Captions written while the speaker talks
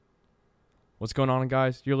What's going on,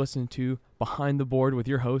 guys? You're listening to Behind the Board with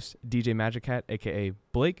your host, DJ Magic Hat, aka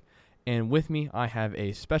Blake. And with me, I have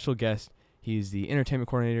a special guest. He's the entertainment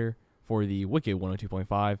coordinator for the Wicked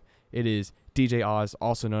 102.5. It is DJ Oz,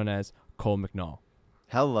 also known as Cole McNall.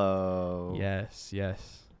 Hello. Yes.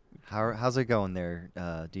 How's it going there,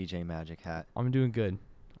 DJ Magic Hat? I'm doing good.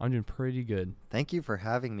 I'm doing pretty good. Thank you for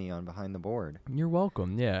having me on Behind the Board. You're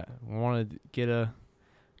welcome. Yeah. I wanted to get a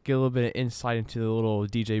little bit of insight into the little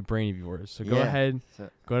DJ brain of yours. So go ahead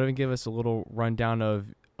and give us a little rundown of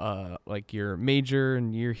like your major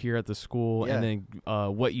and year here at the school, and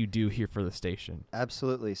then what you do here for the station.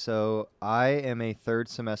 Absolutely. So I am a third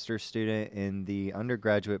semester student in the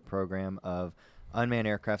undergraduate program of Unmanned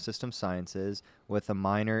Aircraft System Sciences with a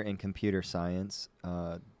minor in computer science.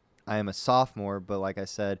 I am a sophomore, but like I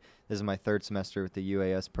said, this is my third semester with the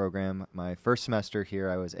UAS program. My first semester here,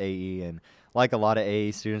 I was AE, and like a lot of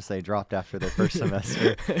AE students, they dropped after their first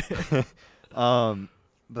semester.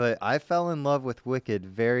 But I fell in love with Wicked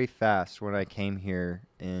very fast when I came here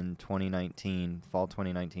in 2019, fall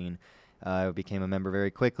 2019. I became a member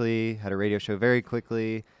very quickly, had a radio show very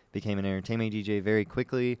quickly, became an entertainment DJ very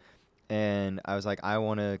quickly, and I was like, I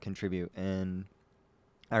want to contribute. And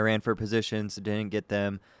I ran for positions, didn't get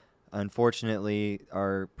them. Unfortunately,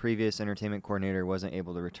 our previous entertainment coordinator wasn't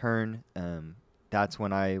able to return. That's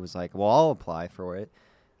when I was like, well, I'll apply for it.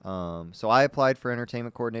 So I applied for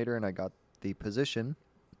entertainment coordinator, and I got the position,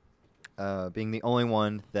 being the only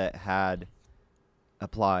one that had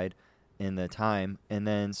applied in the time. And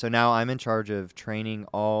then, so now I'm in charge of training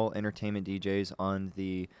all entertainment DJs on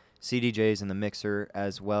the CDJs and the mixer,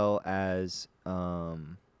 as well as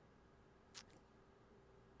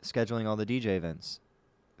scheduling all the DJ events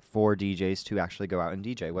for DJs to actually go out and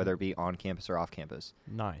DJ, whether it be on campus or off campus.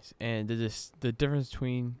 Nice. And the difference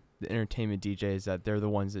between the entertainment DJs is that they're the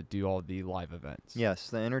ones that do all the live events. Yes,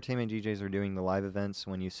 the entertainment DJs are doing the live events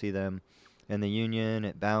when you see them in the Union,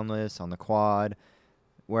 at Boundless, on the Quad,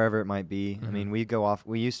 wherever it might be. Mm-hmm. I mean,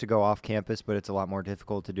 we used to go off campus, but it's a lot more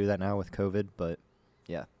difficult to do that now with COVID, but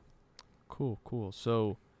yeah. Cool.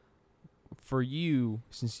 So for you,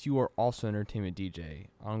 since you are also an entertainment DJ,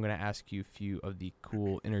 I'm going to ask you a few of the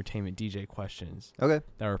cool entertainment DJ questions Okay.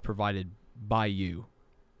 that are provided by you.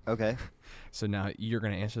 Okay. So now you're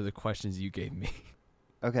going to answer the questions you gave me.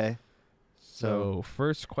 Okay. So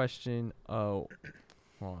first question, hold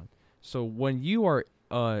on. So when you are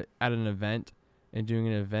at an event and doing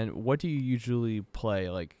an event, what do you usually play?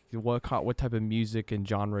 Like what type of music and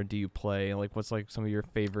genre do you play? And like what's like some of your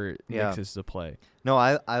favorite mixes to play? No,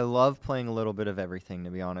 I love playing a little bit of everything, to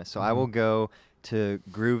be honest. So I will go to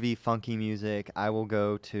groovy, funky music. I will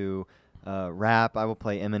go to rap. I will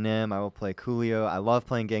play Eminem. I will play Coolio. I love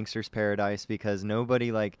playing Gangsta's Paradise because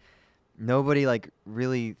nobody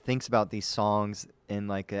really thinks about these songs in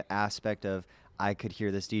like an aspect of I could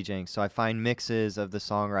hear this DJing. So I find mixes of the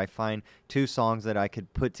song, or I find two songs that I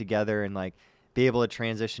could put together and like be able to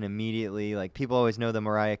transition immediately. Like people always know the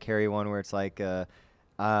Mariah Carey one where it's like the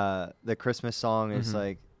Christmas song is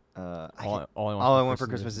like all I want for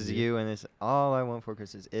Christmas is you, and it's all I want for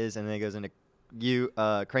Christmas is, and then it goes into you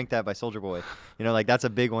Crank That by Soulja Boy. You know, like that's a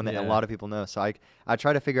big one that a lot of people know. So I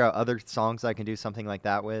try to figure out other songs I can do something like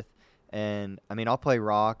that with. And I mean, I'll play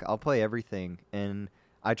rock, I'll play everything, and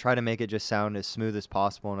I try to make it just sound as smooth as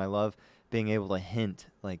possible. And I love being able to hint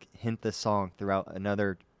the song throughout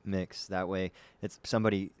another mix. That way it's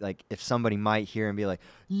somebody, like if somebody might hear and be like,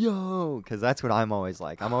 yo, because that's what I'm always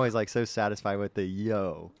like. I'm always like so satisfied with the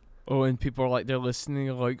yo. Oh, and people are like, they're listening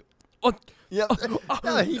like, oh, yeah,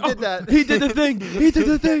 he did that. He did the thing. He did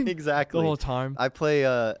the thing. Exactly. The whole time. I play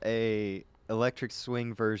a electric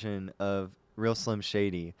swing version of Real Slim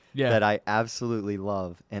Shady that I absolutely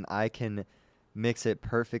love, and I can mix it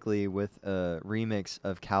perfectly with a remix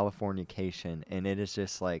of Californication, and it is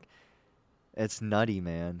just like, it's nutty,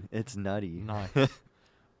 man. It's nutty. Nice.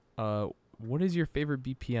 What is your favorite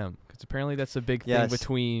BPM? Because apparently that's a big thing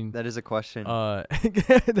between. That is a question.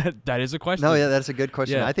 That is a question. No, yeah, that's a good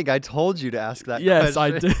question. Yeah. I think I told you to ask that. Yes,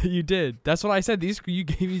 question. I did. You did. That's what I said. You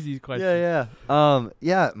gave me these questions.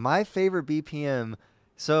 Yeah. My favorite BPM.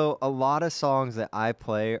 So a lot of songs that I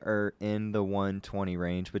play are in the 120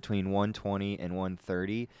 range, between 120 and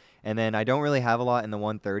 130. And then I don't really have a lot in the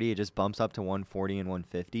 130. It just bumps up to 140 and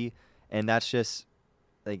 150. And that's just,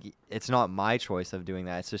 like, it's not my choice of doing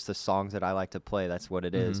that. It's just the songs that I like to play. That's what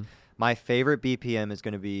it is. My favorite BPM is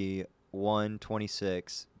going to be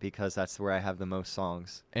 126 because that's where I have the most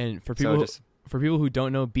songs. And for people who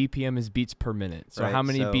don't know, BPM is beats per minute. So how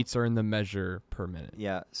many beats are in the measure per minute?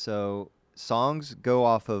 Yeah, so songs go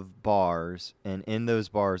off of bars, and in those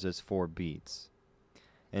bars is 4 beats.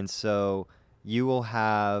 And so you will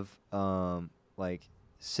have like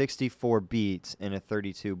 64 beats in a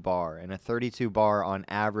 32 bar, and a 32 bar on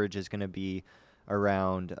average is going to be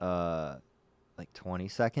around like 20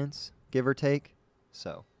 seconds, give or take.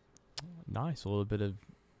 So Nice, a little bit of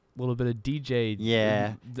DJ.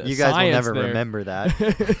 yeah, you guys will never remember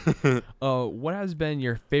that. What has been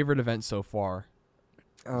your favorite event so far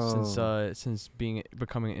since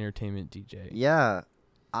becoming an entertainment DJ? Yeah,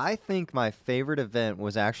 I think my favorite event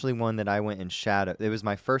was actually one that I went and shadowed. It was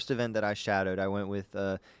my first event that I shadowed. I went with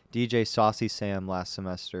DJ Saucy Sam last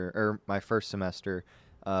semester, or my first semester.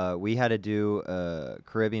 We had to do a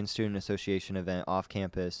Caribbean Student Association event off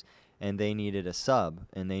campus, and they needed a sub,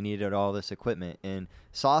 and they needed all this equipment. And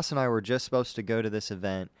Sauce and I were just supposed to go to this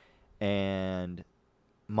event and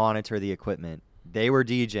monitor the equipment. They were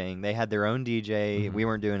DJing. They had their own DJ. Mm-hmm. We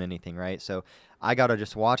weren't doing anything, right? So I got to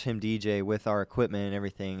just watch him DJ with our equipment and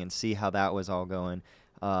everything and see how that was all going.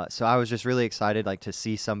 So I was just really excited, like, to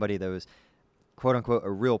see somebody that was, quote unquote, a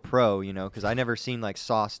real pro, you know, because I never seen like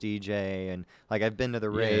Sauce DJ, and like I've been to the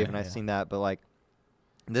rave and I've seen that, but like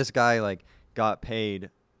this guy like got paid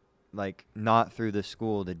like not through the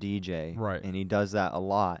school to DJ, right? And he does that a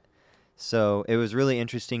lot. So it was really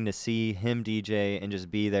interesting to see him DJ and just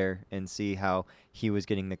be there and see how he was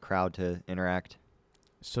getting the crowd to interact.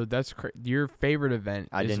 So that's your favorite event.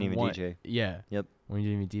 I didn't even DJ. Yeah. Yep. When you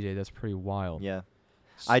didn't even DJ, that's pretty wild. Yeah.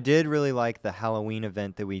 I did really like the Halloween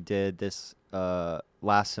event that we did this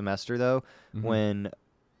last semester, though, when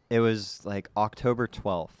it was like October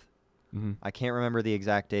 12th. Mm-hmm. I can't remember the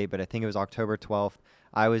exact date, but I think it was October 12th.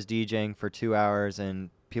 I was DJing for 2 hours, and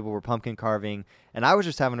people were pumpkin carving, and I was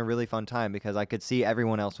just having a really fun time because I could see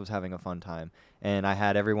everyone else was having a fun time. And I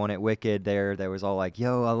had everyone at Wicked there that was all like,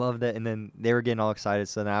 yo, I love that. And then they were getting all excited,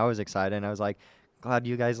 so then I was excited, and I was like, glad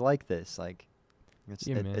you guys like this. Like,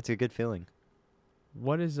 it's a good feeling.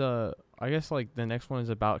 What is I guess like the next one is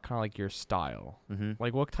about kind of like your style. Mm-hmm.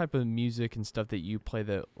 Like what type of music and stuff that you play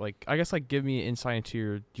that like I guess like give me insight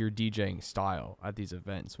into your DJing style at these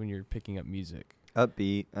events when you're picking up music.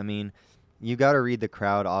 Upbeat. I mean, you got to read the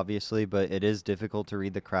crowd obviously, but it is difficult to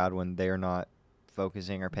read the crowd when they're not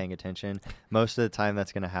focusing or paying attention. Most of the time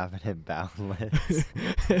that's going to happen at Boundless.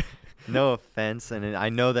 No offense, and I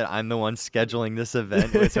know that I'm the one scheduling this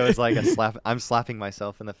event, so it's like I'm slapping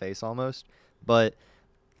myself in the face almost. But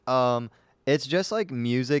it's just like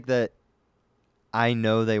music that I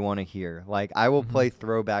know they want to hear. Like I will play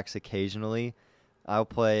throwbacks occasionally. I'll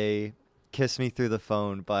play "Kiss Me Through the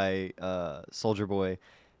Phone" by Soulja Boy,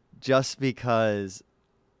 just because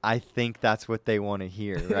I think that's what they want to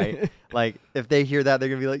hear, right? Like if they hear that, they're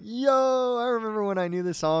gonna be like, "Yo, I remember when I knew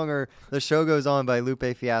this song." Or "The Show Goes On" by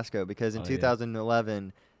Lupe Fiasco, because in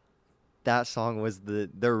 2011. That song was the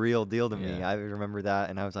real deal to me. I remember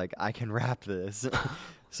that, and I was like, I can rap this.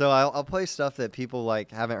 So I'll play stuff that people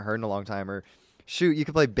like haven't heard in a long time. Or shoot, you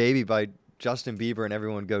could play "Baby" by Justin Bieber, and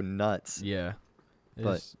everyone go nuts. Yeah,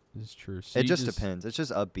 it's true. So it just depends. It's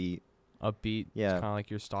just upbeat. Upbeat. Yeah, kind of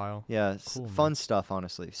like your style. Yeah, cool, fun stuff.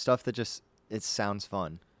 Honestly, stuff that just it sounds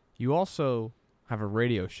fun. You also have a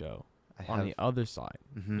radio show on the other side.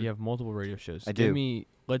 You have multiple radio shows. I do.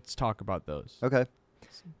 Let's talk about those. Okay.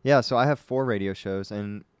 Yeah, so I have 4 radio shows,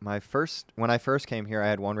 and when I first came here, I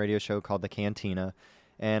had one radio show called The Cantina,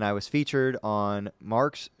 and I was featured on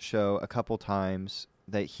Mark's show a couple times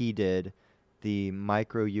that he did, the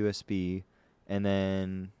Micro USB, and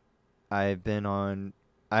then I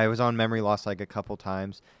was on Memory Loss like a couple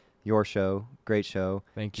times. Your show, great show.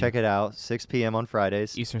 Thank you. Check it out, 6 p.m. on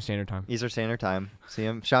Fridays. Eastern Standard Time. See,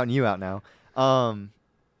 I'm shouting you out now.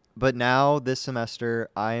 But now this semester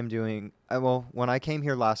I am doing when I came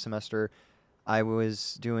here last semester, I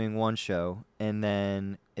was doing one show, and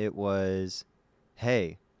then it was,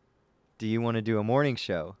 hey, do you want to do a morning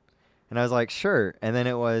show? And I was like, sure. And then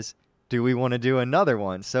it was, do we want to do another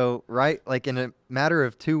one? So like in a matter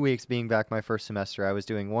of 2 weeks being back my first semester, I was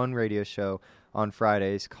doing one radio show on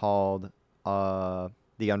Fridays called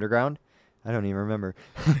The Underground. I don't even remember.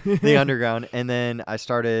 The Underground. And then I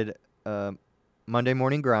started Monday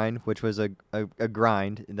Morning Grind, which was a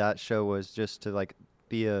grind. That show was just to like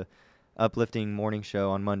be a uplifting morning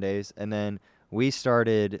show on Mondays, and then we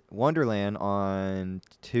started Wonderland on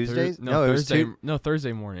Tuesdays.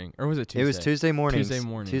 Thursday morning, or was it Tuesday? It was Tuesday mornings.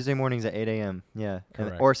 Tuesday mornings at 8 a.m. Yeah,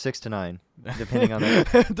 or 6 to 9, depending on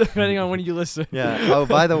depending on when you listen. Yeah. Oh,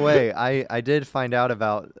 by the way, I did find out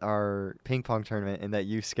about our ping pong tournament and that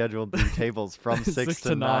you scheduled the tables from 6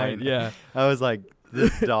 to 9. Yeah. I was like,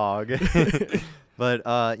 this dog. But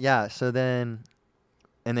yeah, so then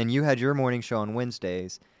you had your morning show on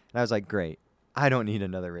Wednesdays, and I was like, great, I don't need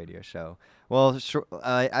another radio show. Well,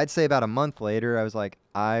 I'd say about a month later, I was like,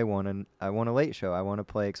 I want a late show. I want to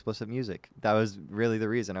play explicit music. That was really the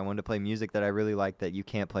reason. I wanted to play music that I really liked that you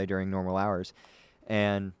can't play during normal hours.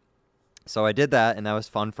 And so I did that, and that was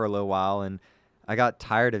fun for a little while. And I got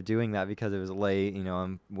tired of doing that because it was late. You know,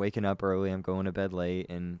 I'm waking up early, I'm going to bed late,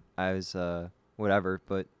 and I was whatever.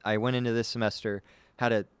 But I went into this semester, had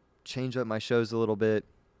to change up my shows a little bit.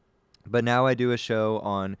 But now I do a show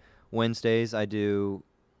on Wednesdays. I do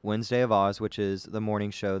Wednesday of Oz, which is the morning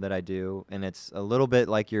show that I do, and it's a little bit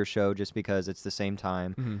like your show just because it's the same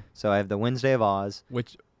time. Mm-hmm. So I have the Wednesday of Oz.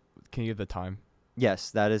 Which, can you give the time? Yes,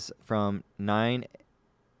 that is from 9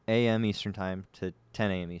 a.m. Eastern Time to 10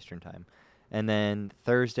 a.m. Eastern Time. And then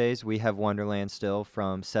Thursdays, we have Wonderland still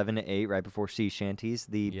from 7 to 8, right before Sea Shanties,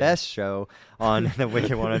 the best show on the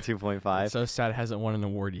Wicked 102.5. It's so sad it hasn't won an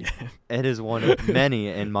award yet. It has won many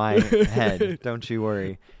in my head, don't you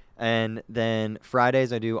worry. And then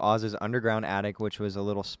Fridays, I do Oz's Underground Attic, which was a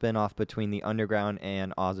little spin-off between the Underground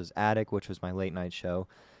and Oz's Attic, which was my late night show.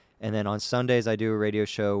 And then on Sundays, I do a radio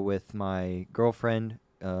show with my girlfriend,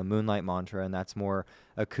 Moonlight Mantra, and that's more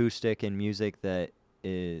acoustic and music that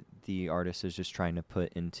the artist is just trying to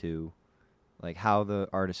put into, like, how the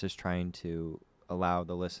artist is trying to allow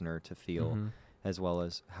the listener to feel, as well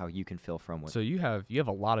as how you can feel from it. So you have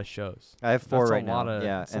a lot of shows. I have 4 That's right a now. lot of,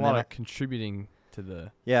 yeah, it's a lot of contributing to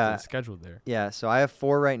the schedule there. Yeah, so I have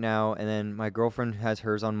 4 right now, and then my girlfriend has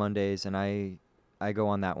hers on Mondays, and I go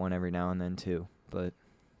on that one every now and then too. But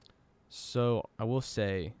so I will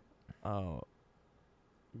say,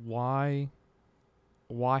 why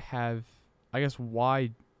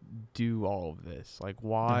do all of this? Like,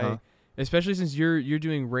 why, especially since you're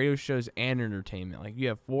doing radio shows and entertainment. Like, you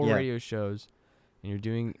have 4 radio shows, and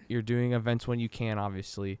you're doing events when you can,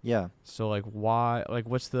 obviously. Yeah. So, like, why? Like,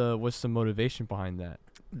 what's the motivation behind that?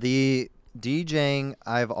 The DJing,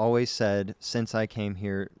 I've always said since I came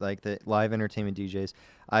here, like the live entertainment DJs,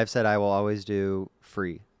 I've said I will always do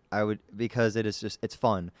free. Because it's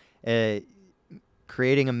fun.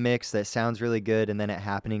 Creating a mix that sounds really good and then it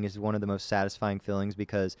happening is one of the most satisfying feelings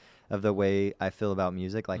because of the way I feel about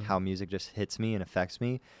music, like how music just hits me and affects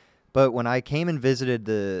me. But when I came and visited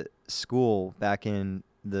the school back in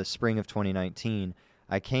the spring of 2019,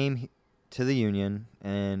 I came to the Union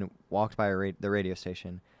and walked by the radio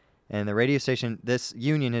station. And the radio station, this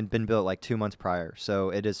Union had been built like 2 months prior, so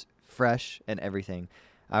it is fresh and everything.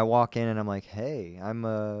 I walk in and I'm like, hey, I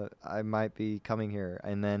might be coming here.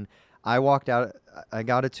 And then I walked out. I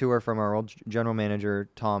got a tour from our old general manager,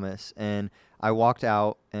 Thomas, and I walked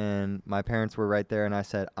out, and my parents were right there, and I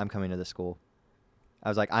said, I'm coming to this school. I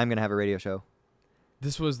was like, I'm going to have a radio show.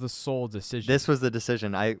 This was the sole decision. This was the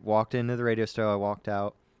decision. I walked into the radio store. I walked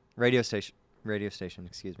out. Radio station,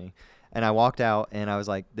 excuse me. And I walked out, and I was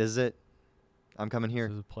like, this is it. I'm coming here.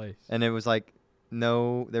 This is a place. And it was like,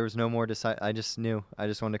 no, there was no more I just knew. I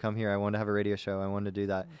just wanted to come here. I wanted to have a radio show. I wanted to do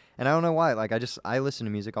that. And I don't know why. Like, I listen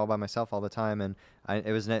to music all by myself all the time, and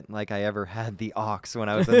it wasn't like I ever had the aux when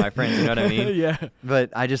I was with my friends, you know what I mean? Yeah. But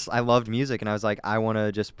I loved music, and I was like, I want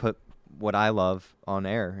to just put what I love on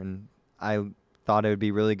air, and I thought it would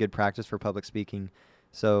be really good practice for public speaking.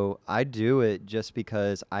 So I do it just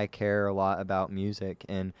because I care a lot about music,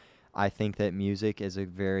 and I think that music is a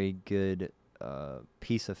very good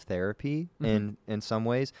piece of therapy in some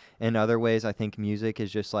ways. In other ways, I think music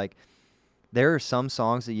is just like, there are some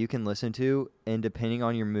songs that you can listen to, and depending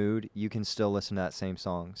on your mood, you can still listen to that same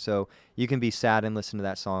song. So you can be sad and listen to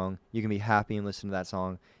that song. You can be happy and listen to that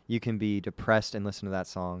song. You can be depressed and listen to that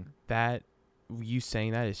song. That, you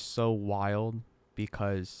saying that is so wild,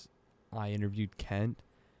 because I interviewed Kent,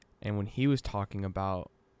 and when he was talking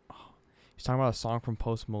about, he's talking about a song from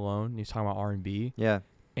Post Malone, and he's talking about R&B. Yeah.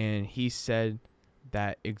 And he said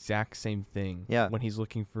that exact same thing. Yeah. When he's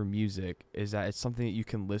looking for music, is that it's something that you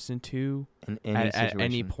can listen to in any at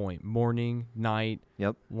any point, morning, night,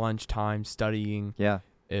 lunchtime, studying. Yeah.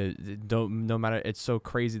 No matter, it's so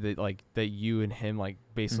crazy that you and him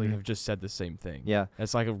basically have just said the same thing. Yeah.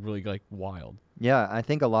 It's a really wild. Yeah, I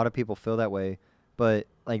think a lot of people feel that way, but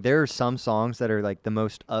there are some songs that are the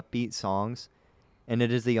most upbeat songs, and it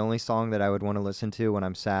is the only song that I would want to listen to when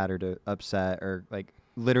I'm sad or upset or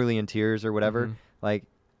literally in tears or whatever,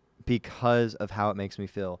 because of how it makes me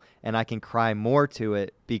feel. And I can cry more to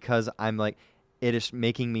it because I'm it is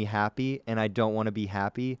making me happy, and I don't want to be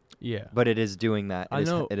happy. Yeah. But it is doing that.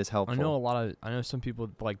 It is helpful. I know some people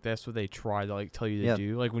that's what they try to tell you to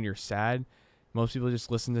do. When you're sad, most people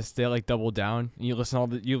just listen to stay double down. And you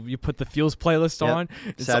listen you put the Feels playlist on.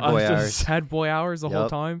 Sad Boy Hours. Sad Boy Hours the whole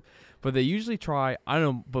time. But they usually try, I don't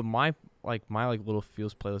know, but my little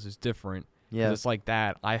Feels playlist is different. Yeah. It's like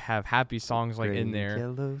that. I have happy songs like in Great there.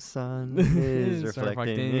 yellow sun is It's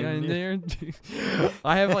reflecting in there.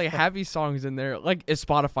 I have like happy songs in there. Like it's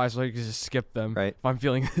Spotify, so I can just skip them Right. if I'm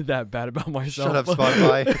feeling that bad about myself. Shut up,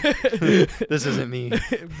 Spotify. This isn't me.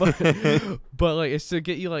 but like it's to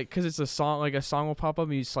get you like, cause it's a song, like a song will pop up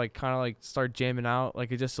and you just like kind of like start jamming out like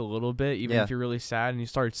just a little bit, even Yeah. if you're really sad, and you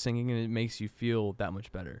start singing and it makes you feel that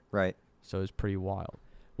much better. Right. So it's pretty wild.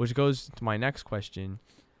 Which goes to my next question.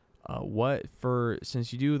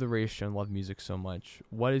 Since you do the radio show and love music so much,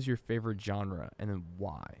 what is your favorite genre and then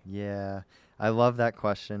why? Yeah. I love that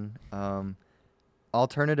question.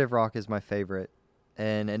 Alternative rock is my favorite,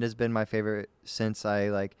 and it has been my favorite since I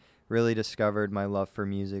like really discovered my love for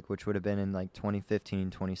music, which would have been in like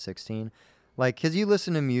 2015, 2016. Like, cause you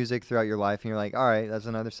listen to music throughout your life and you're like, all right, that's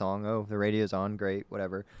another song. Oh, the radio's on. Great.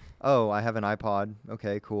 Whatever. Oh, I have an iPod.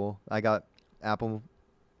 Okay, cool. I got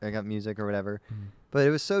music or whatever. But it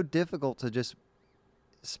was so difficult to just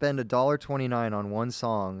spend $1.29 on one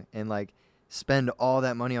song and like spend all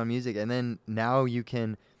that money on music. And then now you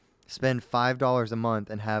can spend $5 a month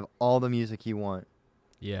and have all the music you want.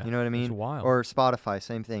 Yeah. You know what I mean? It's wild. Or Spotify,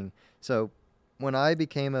 same thing. So when I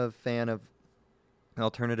became a fan of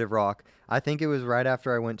alternative rock, I think it was right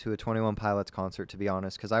after I went to a 21 Pilots concert, to be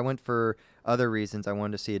honest, because I went for other reasons. I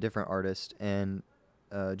wanted to see a different artist, and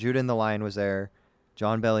Judah and the Lion was there,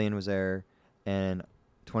 John Bellion was there, and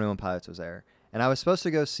 21 Pilots was there. And I was supposed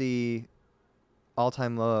to go see Fall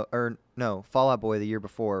Out Boy the year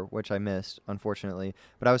before, which I missed, unfortunately.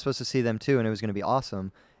 But I was supposed to see them too, and it was going to be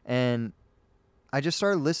awesome. And I just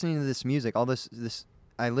started listening to this music. I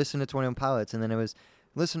listened to 21 Pilots, and then it was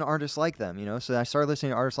listen to artists like them, you know? So I started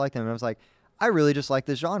listening to artists like them, and I was like, I really just like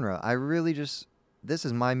this genre. This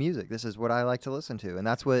is my music. This is what I like to listen to. And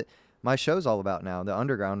that's what my show's all about now, the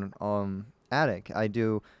Underground Attic. I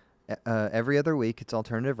do every other week, it's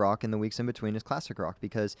alternative rock, and the weeks in between is classic rock,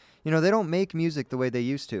 because, you know, they don't make music the way they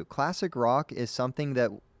used to. Classic rock is something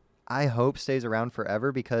that I hope stays around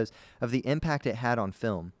forever because of the impact it had on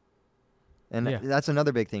film. And that's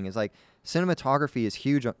another big thing, is like cinematography is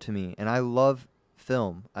huge to me, and I love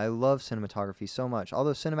film. I love cinematography so much. All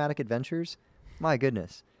those cinematic adventures, my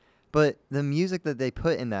goodness. But the music that they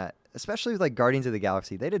put in that, especially with like Guardians of the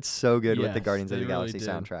Galaxy, they did so good with the Guardians of the Galaxy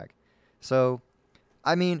soundtrack. So,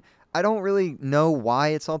 I mean, I don't really know why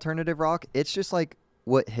it's alternative rock. It's just like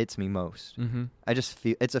what hits me most. Mm-hmm. I just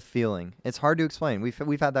feel it's a feeling. It's hard to explain.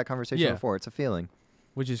 We've had that conversation before. It's a feeling.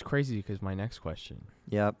 Which is crazy because my next question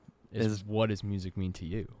is what does music mean to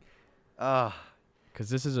you? Because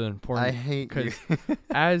this is an important. I hate you.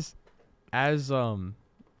 as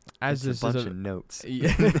it's this a bunch is of notes.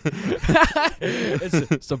 Yeah.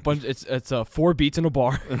 it's a bunch. It's 4 beats in a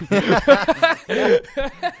bar.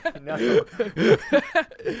 No.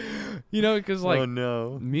 You know, because like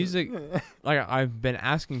music, like I've been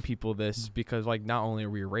asking people this because like not only are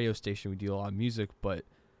we a radio station, we do a lot of music, but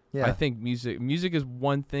I think music is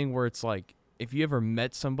one thing where it's like if you ever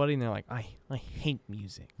met somebody and they're like, I hate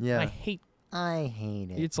music. Yeah. I hate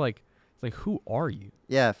it. It's like who are you?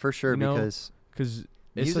 Yeah, for sure. You know? Because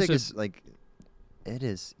it's music is like, it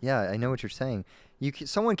is. Yeah, I know what you're saying.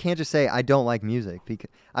 Someone can't just say I don't like music,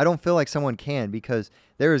 because I don't feel like someone can, because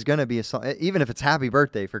there is gonna be a song, even if it's Happy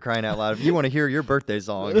Birthday, for crying out loud. If you want to hear your birthday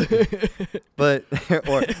song, but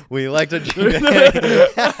or we like to.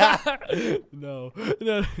 No.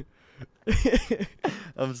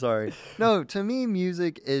 I'm sorry. No, to me,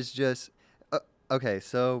 music is just okay.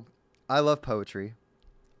 So I love poetry.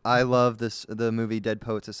 I love the movie Dead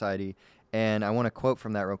Poet Society, and I want to quote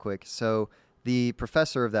from that real quick. So the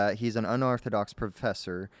professor of that, he's an unorthodox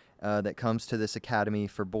professor that comes to this academy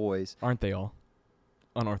for boys. Aren't they all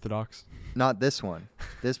unorthodox? Not this one.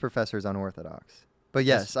 This professor is unorthodox. But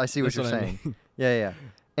yes, I see what you're saying. Yeah.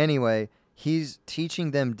 Anyway, he's teaching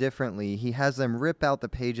them differently. He has them rip out the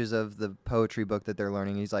pages of the poetry book that they're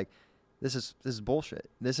learning. He's like, this is bullshit.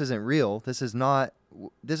 This isn't real. This is not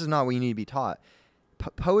what you need to be taught.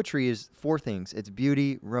 Poetry is 4 things. It's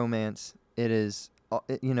beauty, romance. It is,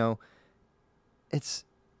 it's,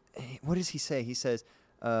 what does he say? He says,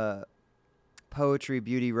 poetry,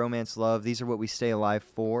 beauty, romance, love. These are what we stay alive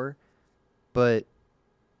for. But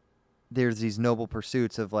there's these noble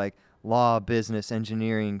pursuits of like law, business,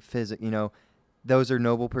 engineering, physics, those are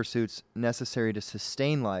noble pursuits necessary to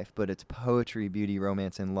sustain life, but it's poetry, beauty,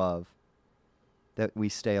 romance, and love that we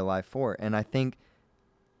stay alive for. And I think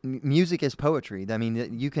music is poetry. I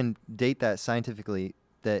mean, you can date that scientifically,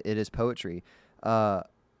 that it is poetry. And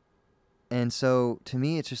so to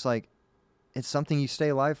me, it's just like, it's something you stay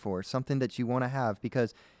alive for, something that you want to have,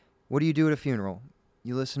 because what do you do at a funeral?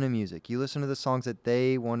 You listen to music. You listen to the songs that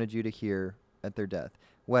they wanted you to hear at their death.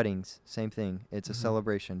 Weddings, same thing. It's a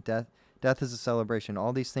celebration. Death is a celebration.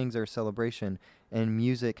 All these things are a celebration, and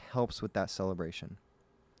music helps with that celebration.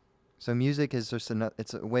 So music is just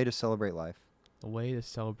it's a way to celebrate life. A way to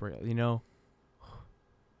celebrate,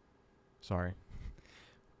 sorry.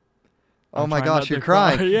 Oh I'm my trying gosh, not you're to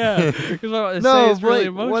cry. crying. Yeah, because what I was No, saying is really wait,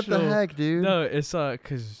 emotional. what the heck, dude? No, it's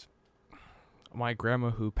because my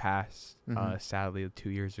grandma who passed Mhm. sadly 2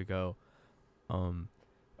 years ago,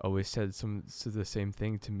 always said the same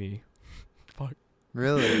thing to me. Fuck.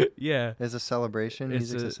 Really? Yeah. It's a celebration.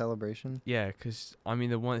 It's Music's a a- celebration. Yeah, because I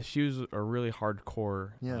mean she was a really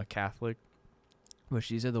hardcore Yeah. Catholic, but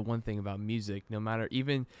she said the one thing about music, no matter,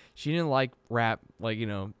 even she didn't like rap, like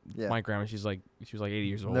Yeah. my grandma, she was like 80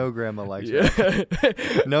 years old. No grandma likes Yeah.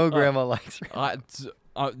 rap. No grandma likes rap.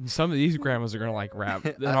 Some of these grandmas are gonna like rap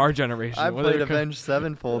in our generation. I whether played it co- Avenged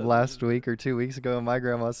Sevenfold last week or 2 weeks ago, and my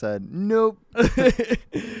grandma said, "Nope."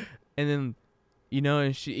 And then,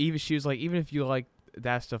 and she was like, even if you like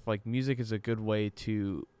that stuff, like music is a good way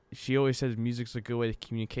to. She always says music's a good way to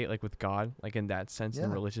communicate, like with God, like in that sense, in the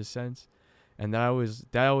Yeah. religious sense. And that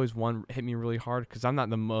always one hit me really hard because I'm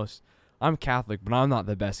Catholic, but I'm not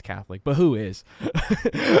the best Catholic. But who is?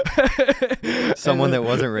 Someone that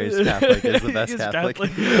wasn't raised Catholic is the best Is Catholic.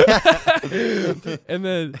 And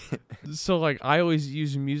then, so like I always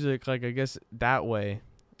use music, like I guess that way.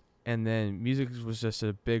 And then music was just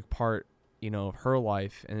a big part, of her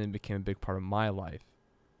life, and then became a big part of my life.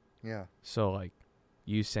 Yeah. So like,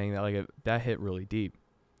 you saying that, like that hit really deep.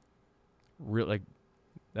 Like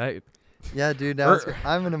that. Yeah, dude.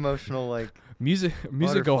 I'm an emotional like. Music go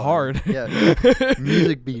butterfly. hard. Yeah.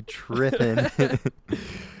 Music be tripping.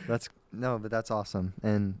 But that's awesome.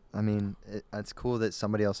 And I mean, it's cool that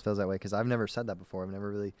somebody else feels that way, because I've never said that before. I've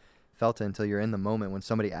never really felt it until you're in the moment when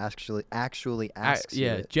somebody actually asks you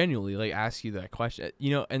it. Genuinely like ask you that question.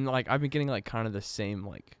 And like I've been getting like kind of the same,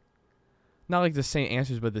 like not like the same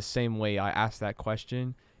answers, but the same way I ask that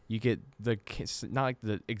question, you get not like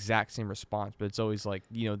the exact same response, but it's always like,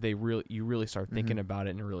 you really start thinking about it,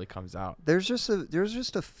 and it really comes out. There's just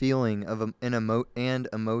a feeling of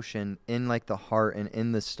emotion in like the heart and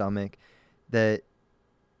in the stomach that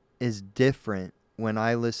is different when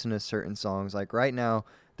I listen to certain songs. Like right now,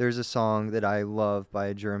 there's a song that I love by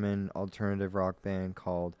a German alternative rock band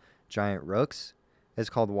called Giant Rooks. It's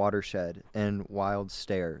called Watershed and Wild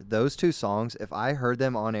Stare. Those two songs, if I heard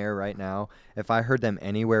them on air right now, if I heard them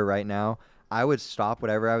anywhere right now, I would stop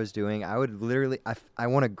whatever I was doing. I would literally, I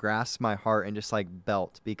want to grasp my heart and just like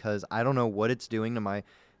belt, because I don't know what it's doing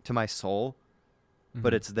to my soul,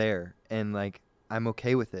 but it's there. And like, I'm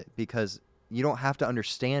okay with it, because you don't have to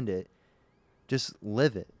understand it. Just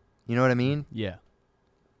live it. You know what I mean? Yeah.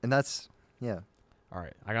 And that's, yeah. All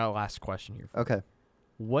right. I got a last question here. Okay.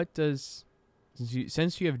 What does,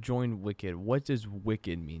 since you have joined Wicked, what does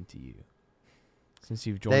Wicked mean to you? Since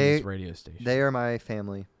you've joined this radio station. They are my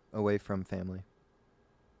family away from family.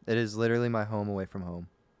 It is literally my home away from home.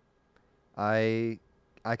 I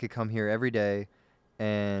could come here every day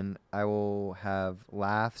and I will have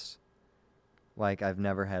laughs like I've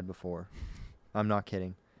never had before. I'm not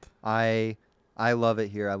kidding. I love it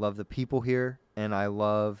here. I love the people here, and I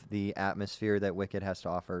love the atmosphere that Wicked has to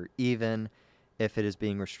offer, even if it is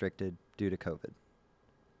being restricted due to COVID.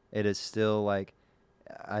 It is still like,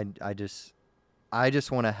 I just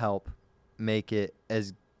want to help make it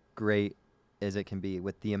as great as it can be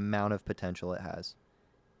with the amount of potential it has.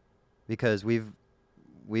 Because we've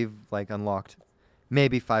like unlocked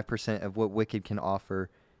maybe 5% of what Wicked can offer,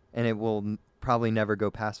 and it will probably never go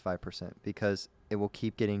past 5%, because it will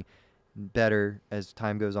keep getting better as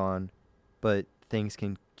time goes on, but things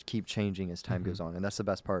can keep changing as time goes on, and that's the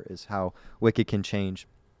best part, is how Wicked can change.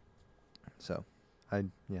 So,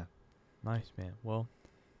 Nice, man. Well,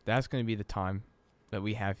 that's going to be the time that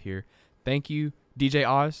we have here. Thank you, DJ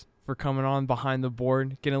Oz, for coming on Behind the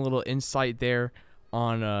Board, getting a little insight there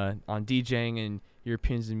on DJing and your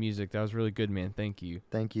opinions in music. That was really good, man. Thank you.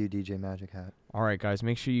 Thank you, DJ Magic Hat. All right, guys,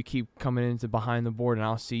 make sure you keep coming into Behind the Board, and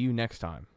I'll see you next time.